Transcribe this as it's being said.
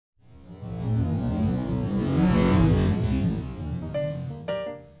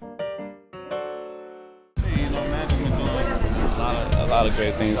lot of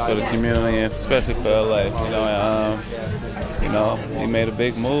great things for the community and especially for LA. He made a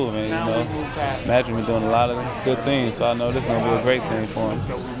big move, and Magic been doing a lot of good things. So I know this is gonna be a great thing for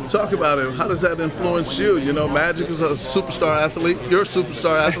him. Talk about it. How does that influence you? Magic is a superstar athlete. You're a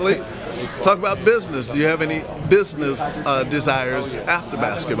superstar athlete. Talk about business. Do you have any business desires after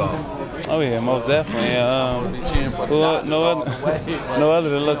basketball? Oh yeah, most definitely. No other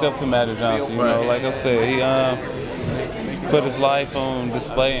to look up to Magic Johnson. Like I said, he put his life on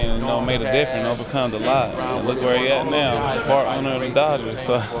display and made a difference, overcome a lot. And look where he at now, part owner of the Dodgers.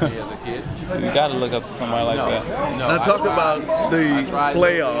 So you got to look up to somebody like that. Now talk about the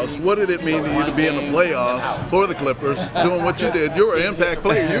playoffs. What did it mean to you to be in the playoffs for the Clippers, doing what you did? You were an impact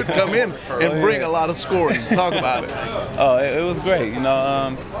player. You'd come in and bring a lot of scoring. Talk about it. Oh, it was great.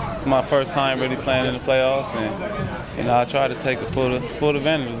 It's my first time really playing in the playoffs, and I tried to take full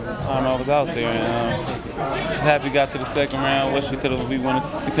advantage of the time I was out there. And just happy got to the second round. Wish we could have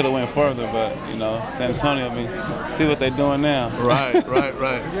went further, but San Antonio, see what they're doing now. Right.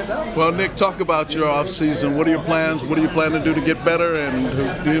 Well, Nick, talk about your off season. What are your plans? What do you plan to do to get better and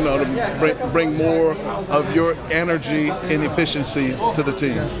to bring more of your energy and efficiency to the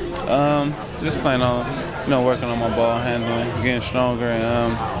team? Just plan on working on my ball handling, getting stronger,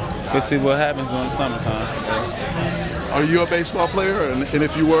 and we'll see what happens during the summertime. Are you a baseball player? And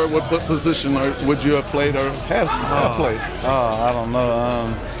if you were, what position would you have played or have played? Oh, I don't know.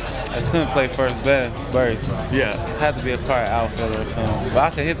 I couldn't play first base. Yeah. Had to be a car outfielder or something. But I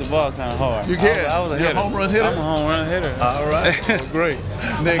could hit the ball kind of hard. You can? I was a hitter. You're a home run hitter? I'm a home run hitter. All right. Well, great.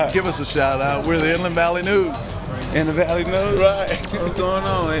 Nick, give us a shout out. We're the Inland Valley News. Inland Valley News? Right. What's going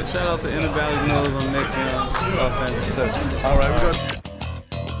on? Shout out to Inland Valley News on Nick and Los Angeles. All right. We're going